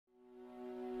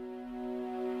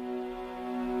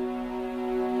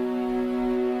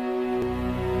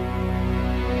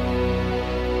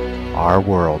Our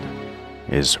world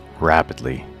is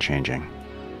rapidly changing.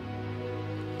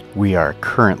 We are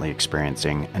currently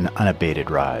experiencing an unabated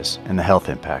rise in the health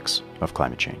impacts of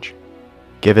climate change.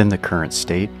 Given the current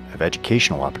state of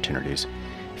educational opportunities,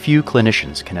 few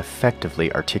clinicians can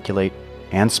effectively articulate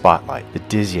and spotlight the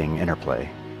dizzying interplay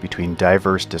between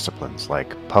diverse disciplines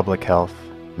like public health,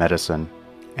 medicine,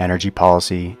 energy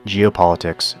policy,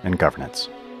 geopolitics, and governance.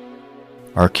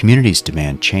 Our communities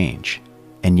demand change,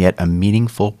 and yet a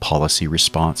meaningful policy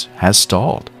response has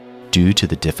stalled due to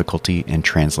the difficulty in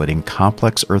translating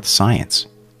complex earth science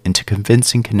into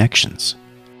convincing connections.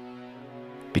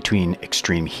 Between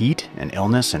extreme heat and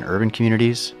illness in urban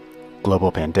communities,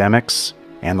 global pandemics,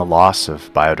 and the loss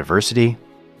of biodiversity,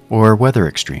 or weather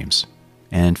extremes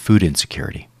and food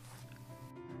insecurity.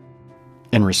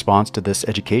 In response to this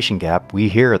education gap, we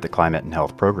here at the Climate and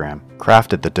Health program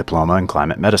crafted the Diploma in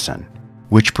Climate Medicine,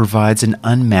 which provides an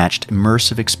unmatched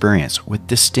immersive experience with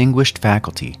distinguished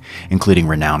faculty, including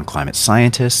renowned climate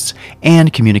scientists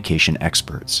and communication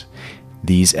experts.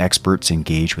 These experts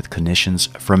engage with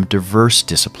clinicians from diverse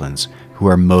disciplines who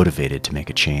are motivated to make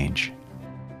a change.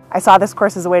 I saw this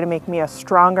course as a way to make me a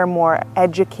stronger, more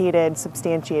educated,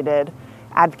 substantiated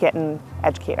advocate and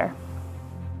educator.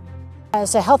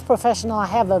 As a health professional, I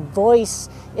have a voice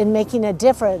in making a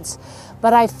difference,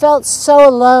 but I felt so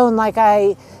alone, like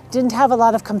I didn't have a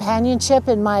lot of companionship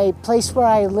in my place where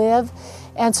I live.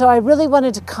 And so I really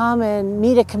wanted to come and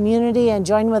meet a community and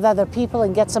join with other people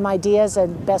and get some ideas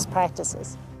and best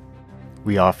practices.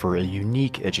 We offer a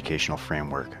unique educational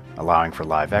framework, allowing for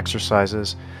live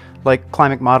exercises like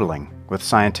climate modeling with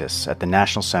scientists at the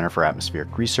National Center for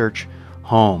Atmospheric Research,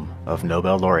 home of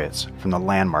Nobel laureates from the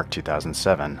landmark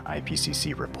 2007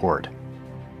 IPCC report.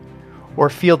 Or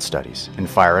field studies in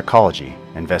fire ecology,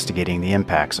 investigating the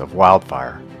impacts of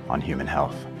wildfire on human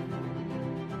health.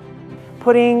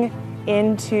 Putting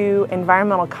into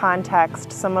environmental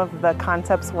context some of the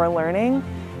concepts we're learning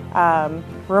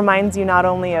reminds you not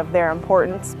only of their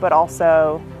importance, but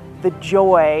also the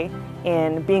joy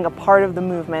in being a part of the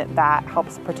movement that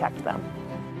helps protect them.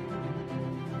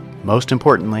 Most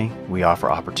importantly, we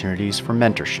offer opportunities for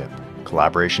mentorship,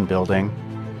 collaboration building,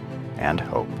 and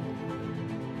hope.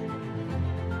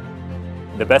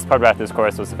 The best part about this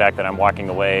course was the fact that I'm walking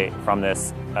away from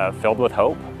this filled with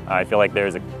hope. I feel like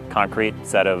there's a concrete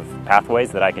set of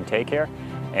pathways that I can take here,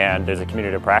 and there's a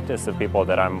community of practice of people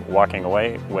that I'm walking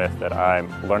away with that I'm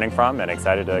learning from and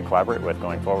excited to collaborate with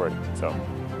going forward. So,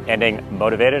 ending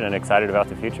motivated and excited about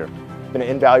the future. It's been an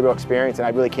invaluable experience, and I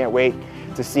really can't wait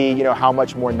to see how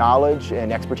much more knowledge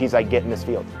and expertise I get in this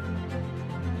field.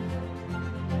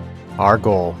 Our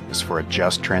goal is for a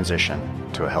just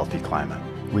transition to a healthy climate.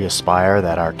 We aspire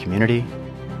that our community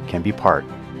can be part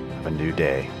of a new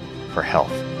day for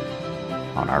health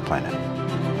on our planet.